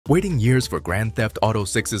Waiting years for Grand Theft Auto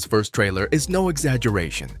 6's first trailer is no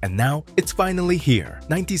exaggeration, and now it's finally here.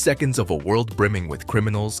 90 seconds of a world brimming with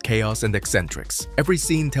criminals, chaos, and eccentrics. Every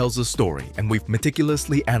scene tells a story, and we've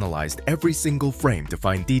meticulously analyzed every single frame to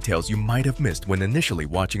find details you might have missed when initially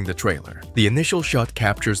watching the trailer. The initial shot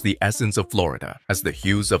captures the essence of Florida, as the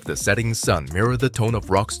hues of the setting sun mirror the tone of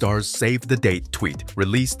Rockstar's Save the Date tweet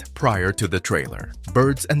released prior to the trailer.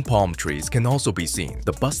 Birds and palm trees can also be seen.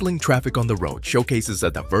 The bustling traffic on the road showcases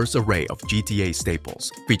a diverse array of GTA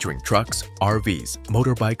staples, featuring trucks, RVs,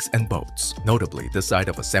 motorbikes, and boats. Notably, the side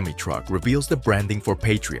of a semi-truck reveals the branding for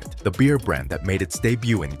Patriot, the beer brand that made its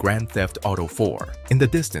debut in Grand Theft Auto 4. In the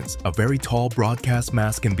distance, a very tall broadcast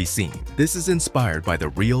mast can be seen. This is inspired by the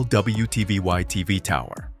real WTVY TV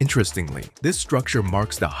tower. Interestingly, this structure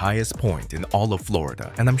marks the highest point in all of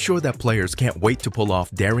Florida, and I'm sure that players can't wait to pull off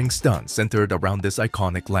daring stunts centered around this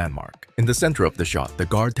iconic landmark. In the center of the shot, the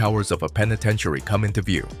guard towers of a penitentiary come into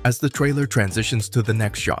view. As the trailer transitions to the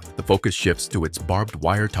next shot, the focus shifts to its barbed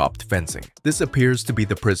wire-topped fencing. This appears to be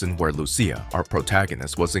the prison where Lucia, our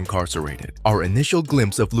protagonist, was incarcerated. Our initial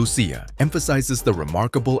glimpse of Lucia emphasizes the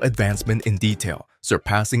remarkable advancement in detail,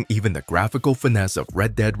 surpassing even the graphical finesse of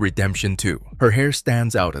Red Dead Redemption 2. Her hair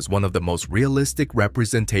stands out as one of the most realistic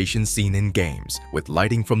representations seen in games, with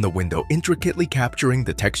lighting from the window intricately capturing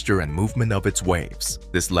the texture and movement of its waves.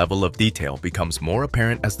 This level of detail becomes more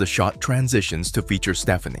apparent as the shot transitions to feature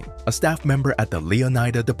Stephanie, a staff member at the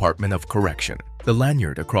Leonida Department of Correction. The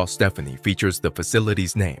lanyard across Stephanie features the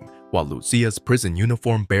facility's name, while Lucia's prison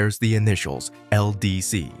uniform bears the initials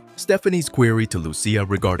LDC. Stephanie's query to Lucia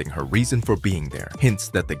regarding her reason for being there hints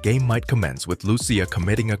that the game might commence with Lucia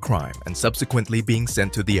committing a crime and subsequently being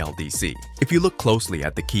sent to the LDC. If you look closely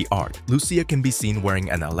at the key art, Lucia can be seen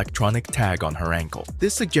wearing an electronic tag on her ankle.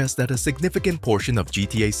 This suggests that a significant portion of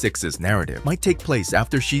GTA 6's narrative might take place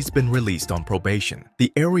after she's been released on probation.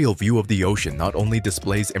 The aerial view of the ocean not only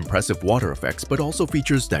displays impressive water effects but also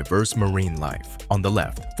features diverse marine life. On the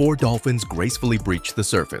left, 4 dolphins gracefully breach the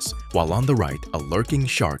surface, while on the right, a lurking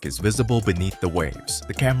shark is visible beneath the waves.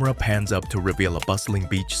 The camera pans up to reveal a bustling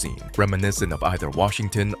beach scene, reminiscent of either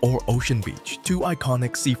Washington or Ocean Beach, 2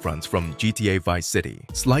 iconic seafronts from GTA Vice City.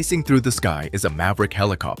 Slicing through the sky is a Maverick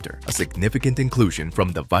helicopter, a significant inclusion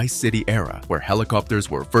from the Vice City era where helicopters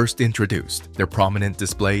were first introduced. Their prominent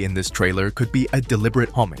display in this trailer could be a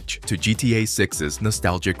deliberate homage to GTA 6's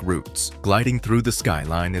nostalgic roots. Gliding through the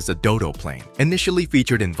skyline is a dodo plane, initially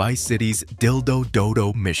featured in Vice City's Dildo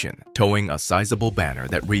Dodo mission, towing a sizable banner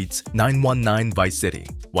that reads 919 Vice City.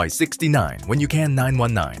 Why 69 when you can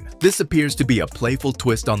 919? This appears to be a playful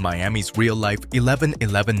twist on Miami's real-life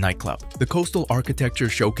 1111 nightclub. The coastal architecture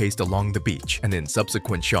showcased along the beach and in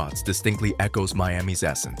subsequent shots distinctly echoes Miami's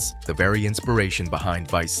essence, the very inspiration behind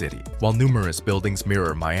Vice City. While numerous buildings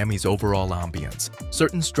mirror Miami's overall ambience,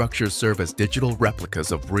 certain structures serve as digital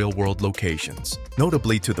replicas of real-world locations.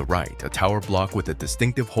 Notably to the right, a tower block with a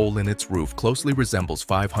distinctive hole in its roof closely resembles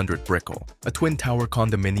 500 Brickell, a twin-tower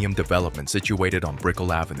condominium development situated on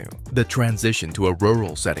Brickell Avenue. The transition to a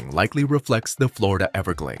rural setting likely reflects the Florida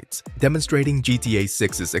Everglades, demonstrating GTA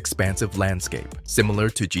 6's expansive landscape. Similar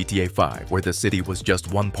to GTA 5, where the city was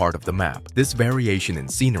just one part of the map, this variation in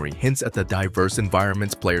scenery hints at the diverse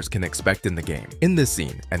environments players can expect in the game. In this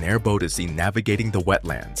scene, an airboat is seen navigating the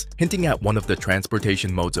wetlands, hinting at one of the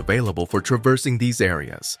transportation modes available for traversing these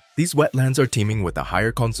areas. These wetlands are teeming with a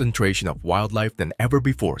higher concentration of wildlife than ever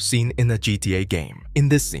before seen in a GTA game. In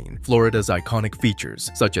this scene, Florida's iconic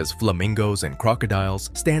features, such as flamingos and crocodiles,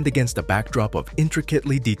 stand against a backdrop of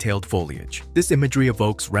intricately detailed foliage. This imagery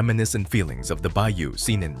evokes reminiscent feelings of the bayou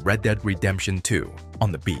seen in Red Dead Redemption 2.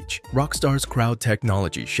 On the beach, Rockstar's crowd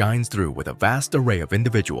technology shines through with a vast array of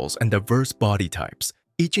individuals and diverse body types,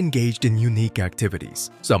 each engaged in unique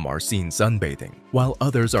activities. Some are seen sunbathing, while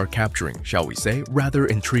others are capturing, shall we say, rather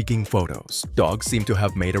intriguing photos. Dogs seem to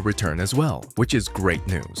have made a return as well, which is great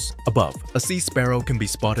news. Above, a sea sparrow can be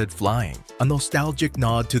spotted flying, a nostalgic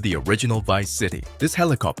nod to the original Vice City. This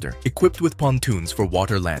helicopter, equipped with pontoons for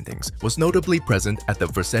water landings, was notably present at the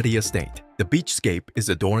Vercetti estate. The beachscape is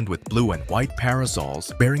adorned with blue and white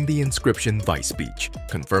parasols bearing the inscription Vice Beach,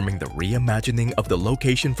 confirming the reimagining of the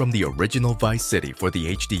location from the original Vice City for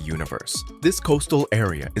the HD universe. This coastal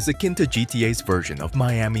area is akin to GTA's version of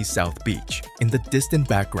Miami's South Beach. In the distant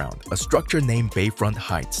background, a structure named Bayfront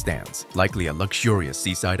Heights stands, likely a luxurious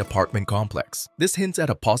seaside apartment complex. This hints at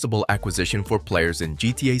a possible acquisition for players in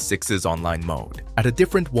GTA 6's online mode. At a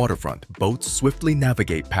different waterfront, boats swiftly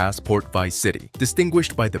navigate past Port Vice City,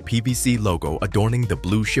 distinguished by the PVC logo logo adorning the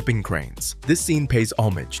blue shipping cranes. This scene pays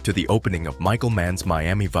homage to the opening of Michael Mann's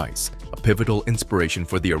Miami Vice, a pivotal inspiration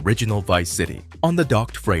for the original Vice City. On the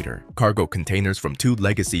docked freighter, cargo containers from two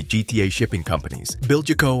legacy GTA shipping companies,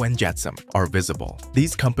 Bilgeco and Jetsam, are visible.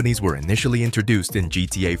 These companies were initially introduced in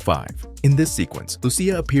GTA 5. In this sequence,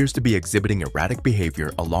 Lucia appears to be exhibiting erratic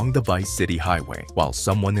behavior along the Vice City highway, while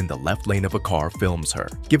someone in the left lane of a car films her.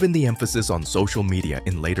 Given the emphasis on social media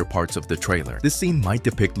in later parts of the trailer, this scene might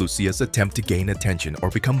depict Lucia's attempt to gain attention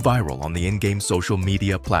or become viral on the in-game social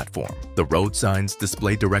media platform. The road signs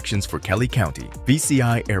display directions for Kelly County,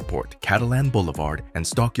 VCI Airport, Catalan Boulevard, and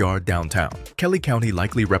Stockyard downtown. Kelly County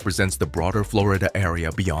likely represents the broader Florida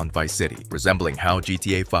area beyond Vice City, resembling how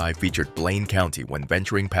GTA 5 featured Blaine County when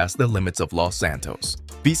venturing past the limits of Los Santos.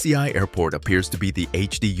 VCI Airport appears to be the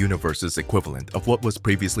HD Universe's equivalent of what was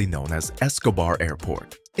previously known as Escobar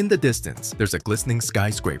Airport. In the distance, there's a glistening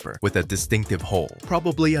skyscraper with a distinctive hole,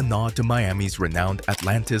 probably a nod to Miami's renowned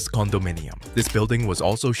Atlantis condominium. This building was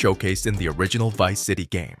also showcased in the original Vice City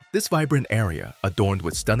game. This vibrant area, adorned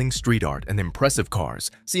with stunning street art and impressive cars,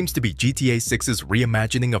 seems to be GTA 6's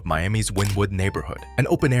reimagining of Miami's Wynwood neighborhood, an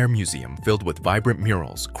open-air museum filled with vibrant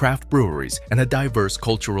murals, craft breweries, and a diverse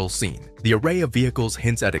cultural scene. The array of vehicles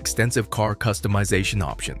hints at extensive car customization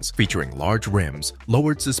options, featuring large rims,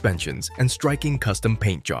 lowered suspensions, and striking custom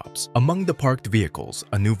paint jobs. Among the parked vehicles,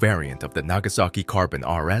 a new variant of the Nagasaki Carbon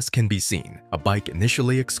RS can be seen, a bike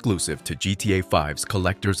initially exclusive to GTA 5's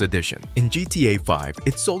Collector's Edition. In GTA 5,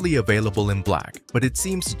 it's solely available in black, but it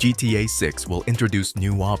seems GTA 6 will introduce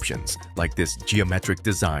new options, like this geometric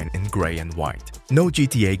design in gray and white. No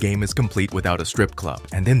GTA game is complete without a strip club,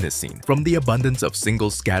 and in this scene, from the abundance of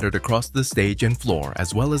singles scattered across the stage and floor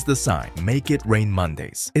as well as the sign, "Make It Rain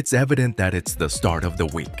Mondays," it's evident that it's the start of the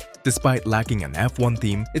week. Despite lacking an F1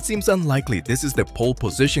 theme, it seems unlikely this is the pole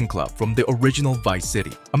position club from the original Vice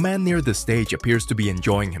City. A man near the stage appears to be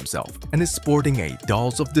enjoying himself and is sporting a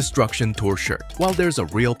Dolls of Destruction tour shirt, while there's a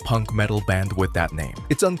real punk metal band with that name.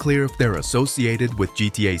 It's unclear if they're associated with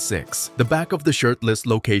GTA 6. The back of the shirt lists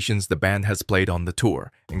locations the band has played on the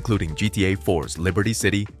tour, including GTA 4's Liberty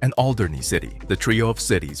City and Alderney City, the trio of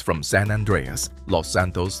cities from San Andreas, Los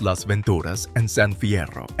Santos, Las Venturas, and San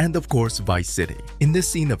Fierro, and of course Vice City. In this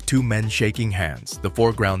scene of two men shaking hands, the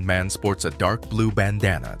foreground man sports a dark blue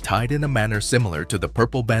bandana tied in a manner similar to the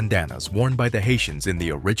purple bandanas worn by the Haitians in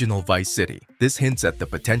the original Vice City. This hints at the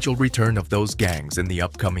potential return of those gangs in the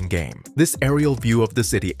upcoming game. This aerial view of the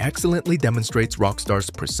city excellently demonstrates Rockstar's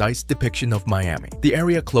precise depiction of Miami. The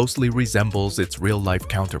area closely resembles its real-life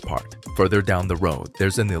counterpart. Further down the road,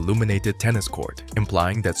 there's an illuminated tennis court,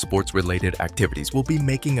 implying that sports-related activities will be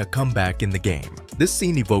making a comeback in the game. This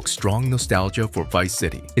scene evokes strong nostalgia for Vice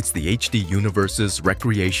City. It's the HD Universe's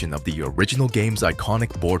recreation of the original game's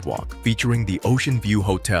iconic boardwalk, featuring the Ocean View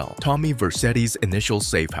Hotel, Tommy Vercetti's initial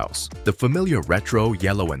safe house. The familiar retro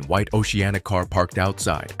yellow and white Oceanic car parked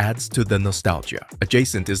outside adds to the nostalgia.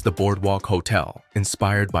 Adjacent is the Boardwalk Hotel,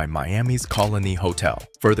 inspired by Miami's Colony Hotel.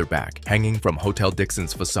 Further back, hanging from Hotel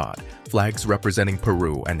Dixon's facade, flags representing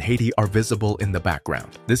Peru and Haiti are visible in the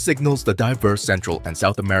background. This signals the diverse Central and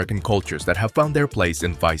South American cultures that have found their place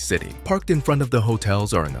in Vice City. Parked in front of the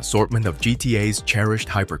hotels are an assortment of GTA's cherished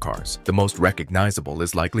hypercars. The most recognizable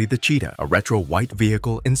is likely the Cheetah, a retro white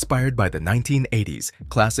vehicle inspired by the 1980s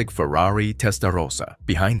classic Ferrari Testarossa.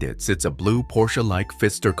 Behind it sits a blue Porsche-like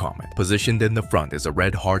Pfister Comet. Positioned in the front is a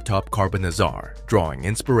red hardtop Carbonazar, drawing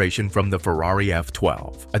inspiration from the Ferrari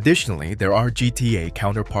F12. Additionally, there are GTA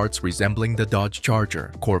counterparts resembling the Dodge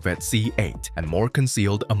Charger, Corvette C8, and more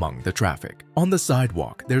concealed among the traffic. On the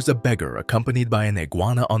sidewalk, there's a beggar accompanied by an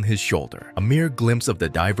iguana on his shoulder, a mere glimpse of the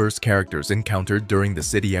diverse characters encountered during the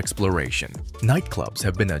city exploration. Nightclubs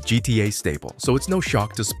have been a GTA staple, so it's no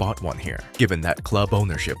shock to spot one here, given that club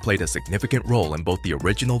ownership played a significant role in both the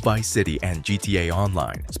original Vice City and GTA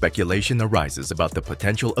Online. Speculation arises about the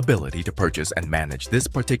potential ability to purchase and manage this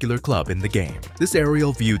particular club in the game. This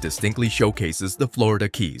aerial view distinctly showcases the Florida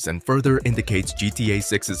Keys and further indicates GTA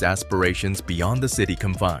 6's aspirations beyond the city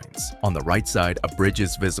confines. On the right side, a bridge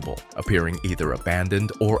is visible, appearing either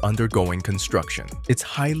abandoned or undergoing construction. It's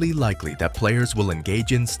highly likely that players will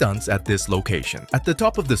engage in stunts at this location. At the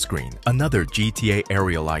top of the screen, another GTA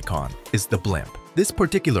aerial icon is the blimp. This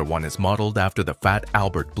particular one is modeled after the Fat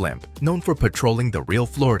Albert blimp, known for patrolling the real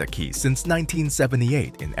Florida Keys since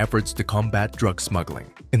 1978 in efforts to combat drug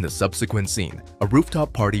smuggling. In the subsequent scene, a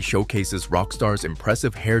rooftop party showcases Rockstar's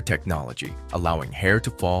impressive hair technology, allowing hair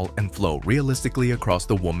to fall and flow realistically across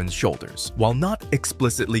the woman's shoulders. While not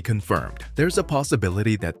explicitly confirmed, there's a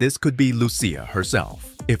possibility that this could be Lucia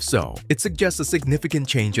herself. If so, it suggests a significant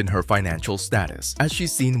change in her financial status, as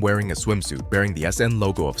she's seen wearing a swimsuit bearing the SN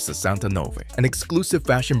logo of 69, an exclusive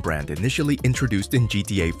fashion brand initially introduced in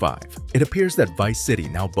GTA 5. It appears that Vice City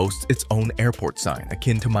now boasts its own airport sign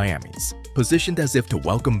akin to Miami's. Positioned as if to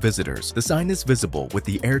welcome visitors, the sign is visible with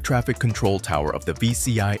the air traffic control tower of the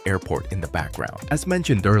VCI airport in the background. As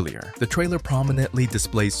mentioned earlier, the trailer prominently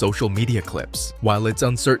displays social media clips. While it's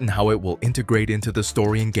uncertain how it will integrate into the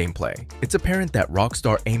story and gameplay, it's apparent that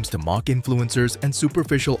Rockstar aims to mock influencers and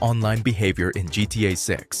superficial online behavior in GTA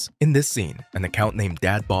 6. In this scene, an account named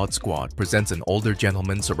Dadbod Squad presents an older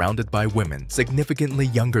gentleman surrounded by women significantly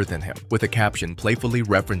younger than him, with a caption playfully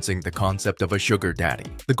referencing the concept of a sugar daddy.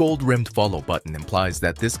 The gold-rimmed follow button implies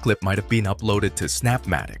that this clip might have been uploaded to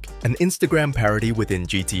Snapmatic, an Instagram parody within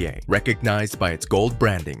GTA, recognized by its gold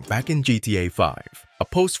branding back in GTA 5. A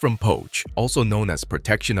post from Poach, also known as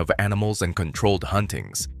Protection of Animals and Controlled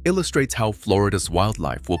Huntings, illustrates how Florida's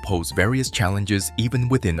wildlife will pose various challenges even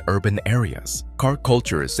within urban areas. Car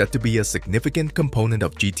culture is said to be a significant component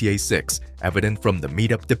of GTA 6, evident from the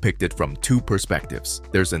meetup depicted from two perspectives.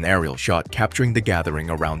 There's an aerial shot capturing the gathering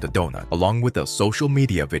around a donut, along with a social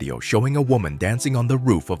media video showing a woman dancing on the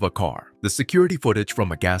roof of a car. The security footage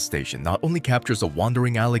from a gas station not only captures a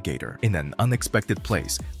wandering alligator in an unexpected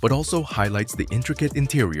place, but also highlights the intricate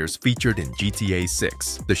interiors featured in GTA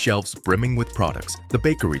 6. The shelves brimming with products, the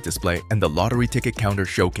bakery display, and the lottery ticket counter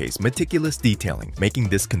showcase meticulous detailing, making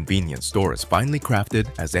this convenience store as finely crafted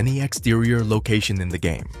as any exterior location in the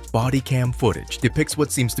game. Body cam footage depicts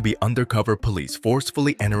what seems to be undercover police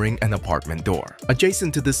forcefully entering an apartment door.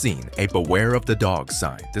 Adjacent to the scene, a Beware of the Dog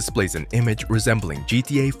sign displays an image resembling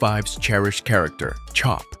GTA 5's cherished character,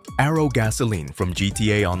 Chop. Arrow Gasoline from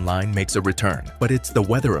GTA Online makes a return, but it's the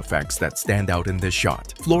weather effects that stand out in this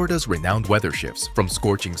shot. Florida's renowned weather shifts, from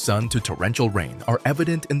scorching sun to torrential rain, are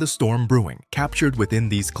evident in the storm brewing, captured within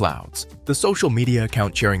these clouds. The social media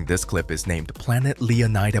account sharing this clip is named Planet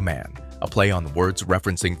Leonida Man, a play on words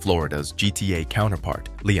referencing Florida's GTA counterpart,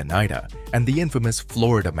 Leonida, and the infamous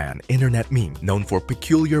Florida Man internet meme known for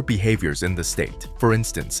peculiar behaviors in the state. For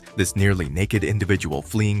instance, this nearly naked individual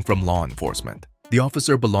fleeing from law enforcement. The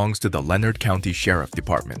officer belongs to the Leonard County Sheriff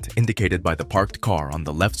Department, indicated by the parked car on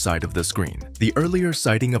the left side of the screen. The earlier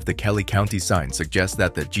sighting of the Kelly County sign suggests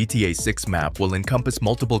that the GTA 6 map will encompass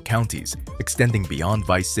multiple counties, extending beyond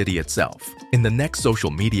Vice City itself. In the next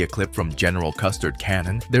social media clip from General Custard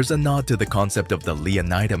Cannon, there's a nod to the concept of the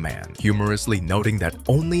Leonida Man, humorously noting that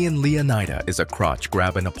only in Leonida is a crotch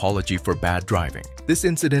grab an apology for bad driving. This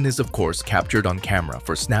incident is of course captured on camera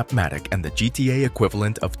for Snapmatic and the GTA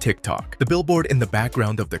equivalent of TikTok. The billboard in the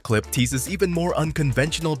background of the clip teases even more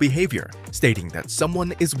unconventional behavior, stating that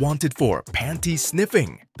someone is wanted for panty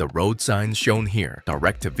sniffing. The road signs shown here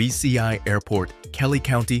direct to VCI Airport, Kelly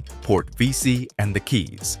County, Port VC, and the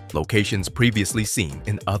Keys, locations previously seen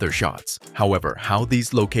in other shots. However, how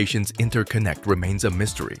these locations interconnect remains a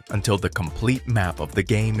mystery until the complete map of the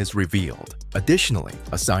game is revealed. Additionally,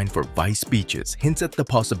 a sign for Vice Beaches hints at the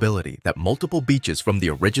possibility that multiple beaches from the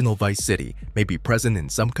original Vice City may be present in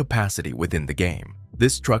some capacity within the game.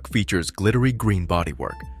 This truck features glittery green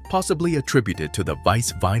bodywork, possibly attributed to the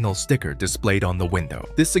Vice vinyl sticker displayed on the window.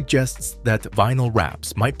 This suggests that vinyl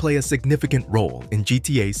wraps might play a significant role in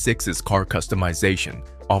GTA 6's car customization,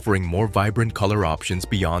 offering more vibrant color options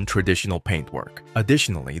beyond traditional paintwork.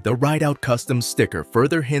 Additionally, the Ride Out Custom sticker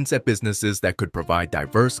further hints at businesses that could provide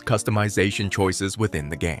diverse customization choices within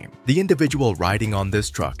the game. The individual riding on this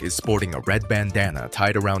truck is sporting a red bandana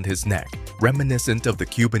tied around his neck, reminiscent of the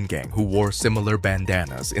Cuban gang who wore similar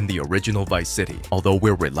bandanas in the original Vice City, although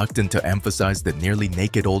we're reluctant to emphasize the nearly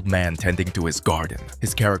naked old man tending to his garden.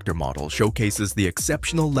 His character model showcases the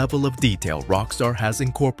exceptional level of detail Rockstar has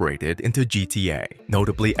incorporated into GTA,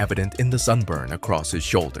 notably evident in the sunburn across his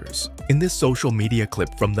shoulders. In this social media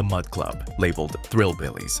clip from the Mud Club, labeled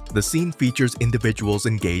Thrillbillies, the scene features individuals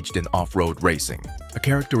engaged in off-road racing, a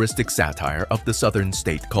characteristic satire of the southern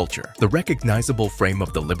state culture. The recognizable frame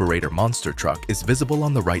of the Liberator monster truck is visible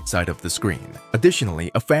on the right side of the screen.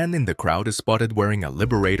 Additionally, a fan in the crowd is spotted wearing a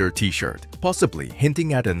Liberator t-shirt, possibly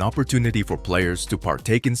hinting at an opportunity for players to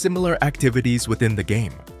partake in similar activities within the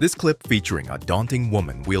game. This clip, featuring a daunting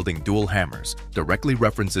woman wielding dual hammers, directly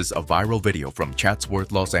references a viral video from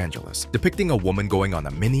Chatsworth, Los Angeles, depicting a woman going on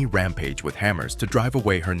a mini rampage with hammers to drive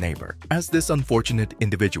away her neighbor. As this unfortunate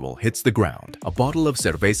individual hits the ground, a bottle of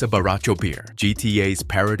Cerveza Borracho beer, GTA's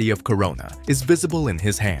parody of Corona, is visible in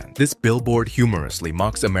his hand. This billboard humorously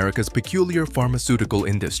mocks America's peculiar pharmaceutical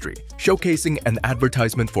industry, showcasing an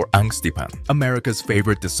advertisement for Angstipan, America's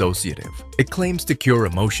favorite dissociative. It claims to cure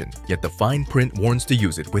emotion, yet the fine print warns to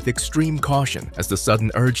use it with extreme caution, as the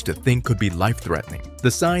sudden urge to think could be life-threatening. The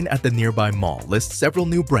sign at the nearby mall lists several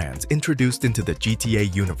new brands introduced into the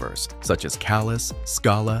GTA universe, such as Callus,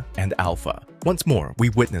 Scala, and Alpha. Once more, we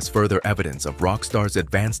witness further evidence of Rockstar's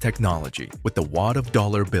advanced technology with the wad of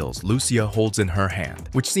dollar bills Lucia holds in her hand,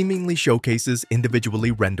 which seemingly showcases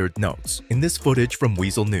individually rendered notes. In this footage from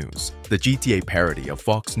Weasel News, the GTA parody of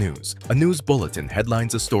Fox News, a news bulletin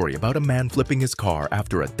headlines a story about a man flipping his car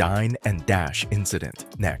after a dine and dash incident.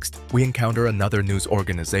 Next, we encounter another news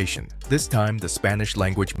organization, this time the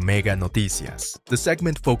Spanish-language Mega Noticias. The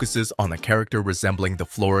segment focuses on a character resembling the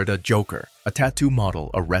Florida Joker, a tattoo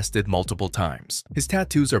model arrested multiple times. His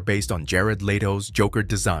tattoos are based on Jared Leto's Joker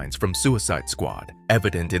designs from Suicide Squad,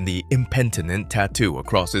 evident in the impenitent tattoo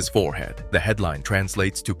across his forehead. The headline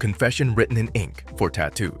translates to "confession written in ink" for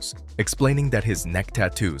tattoos, explaining that his neck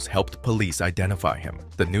tattoos helped police identify him.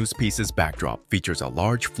 The news piece's backdrop features a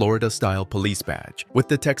large Florida-style police badge, with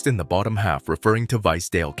the text in the bottom half referring to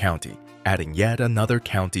Vicedale County, adding yet another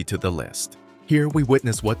county to the list. Here we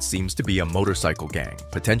witness what seems to be a motorcycle gang,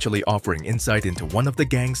 potentially offering insight into one of the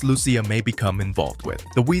gangs Lucia may become involved with.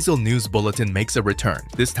 The Weasel News Bulletin makes a return,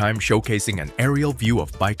 this time showcasing an aerial view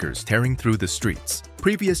of bikers tearing through the streets.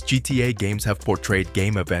 Previous GTA games have portrayed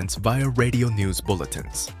game events via radio news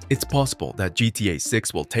bulletins. It's possible that GTA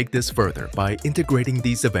 6 will take this further by integrating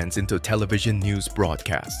these events into television news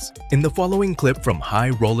broadcasts. In the following clip from High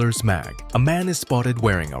Rollers Mag, a man is spotted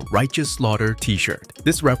wearing a Righteous Slaughter t-shirt.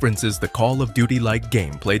 This references the Call of Duty-like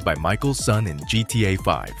game played by Michael's son in GTA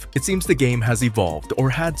 5. It seems the game has evolved or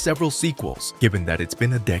had several sequels, given that it's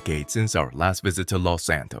been a decade since our last visit to Los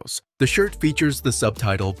Santos. The shirt features the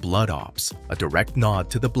subtitle Blood Ops, a direct nod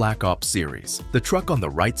to the Black Ops series. The truck on the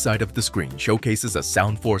right side of the screen showcases a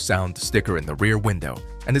Sound for Sound sticker in the rear window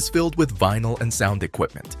and is filled with vinyl and sound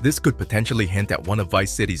equipment. This could potentially hint at one of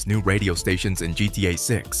Vice City's new radio stations in GTA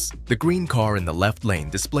 6. The green car in the left lane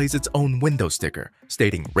displays its own window sticker,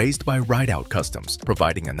 stating "Raised by Rideout Customs,"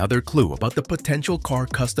 providing another clue about the potential car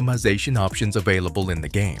customization options available in the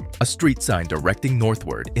game. A street sign directing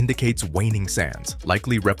northward indicates Waning Sands,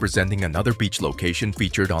 likely representing another beach location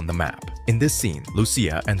featured on the map. In this scene,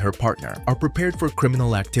 Lucia and her partner are prepared for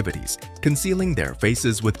criminal activities, concealing their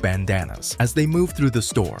faces with bandanas. As they move through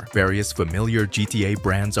the store, various familiar GTA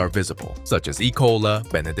brands are visible, such as E-Cola,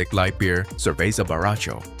 Benedict Light Beer, Cerveza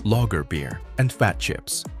Baracho, Lager Beer, and Fat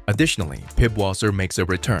Chips. Additionally, Pibwasser makes a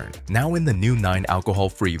return, now in the new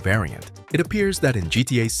 9-alcohol-free variant. It appears that in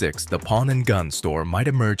GTA 6, the pawn and gun store might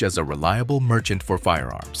emerge as a reliable merchant for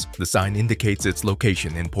firearms. The sign indicates its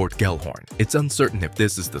location in Port Gellhorn. It's uncertain if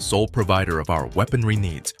this is the sole provider of our weaponry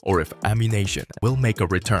needs or if ammunition will make a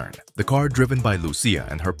return. The car driven by Lucia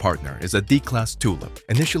and her partner is a D-Class Tulip,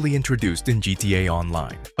 initially introduced in GTA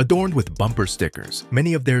Online. Adorned with bumper stickers,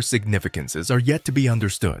 many of their significances are yet to be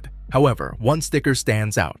understood. However, one sticker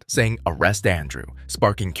stands out, saying "Arrest Andrew,"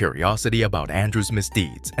 sparking curiosity about Andrew's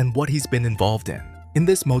misdeeds and what he's been involved in. In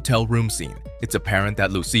this motel room scene, it's apparent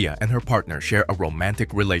that Lucia and her partner share a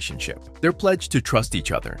romantic relationship. They're pledged to trust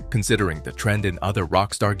each other, considering the trend in other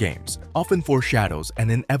Rockstar games often foreshadows an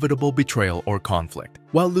inevitable betrayal or conflict.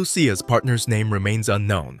 While Lucia's partner's name remains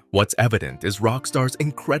unknown, what's evident is Rockstar's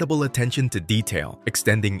incredible attention to detail,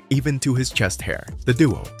 extending even to his chest hair. The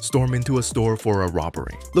duo storm into a store for a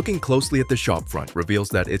robbery. Looking closely at the shop front reveals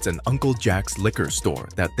that it's an Uncle Jack's liquor store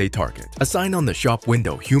that they target. A sign on the shop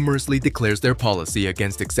window humorously declares their policy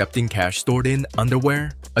against accepting cash stored in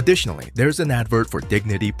underwear. Additionally, there's an advert for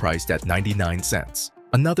Dignity priced at 99 cents.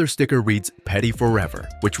 Another sticker reads "Petty Forever,"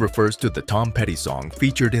 which refers to the Tom Petty song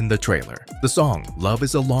featured in the trailer. The song "Love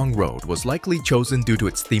is a Long Road" was likely chosen due to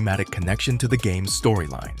its thematic connection to the game's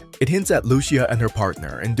storyline. It hints at Lucia and her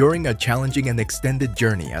partner enduring a challenging and extended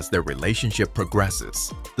journey as their relationship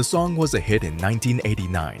progresses. The song was a hit in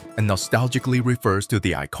 1989 and nostalgically refers to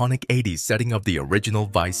the iconic 80s setting of the original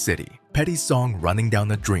Vice City. Petty's song "Running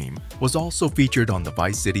Down a Dream" was also featured on the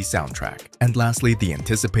Vice City soundtrack. And lastly, the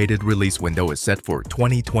anticipated release window is set for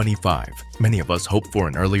 2025. Many of us hope for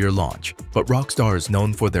an earlier launch, but Rockstar is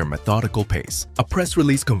known for their methodical pace. A press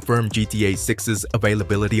release confirmed GTA 6's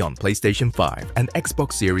availability on PlayStation 5 and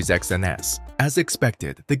Xbox Series X and S. As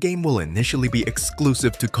expected, the game will initially be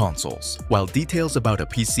exclusive to consoles, while details about a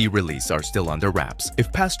PC release are still under wraps.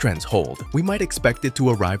 If past trends hold, we might expect it to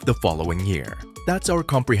arrive the following year. That's our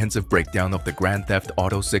comprehensive breakdown of the Grand Theft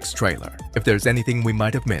Auto 6 trailer. If there's anything we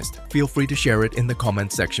might have missed, feel free to share it in the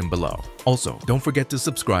comments section below. Also, don't forget to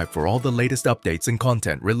subscribe for all the latest updates and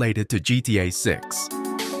content related to GTA 6.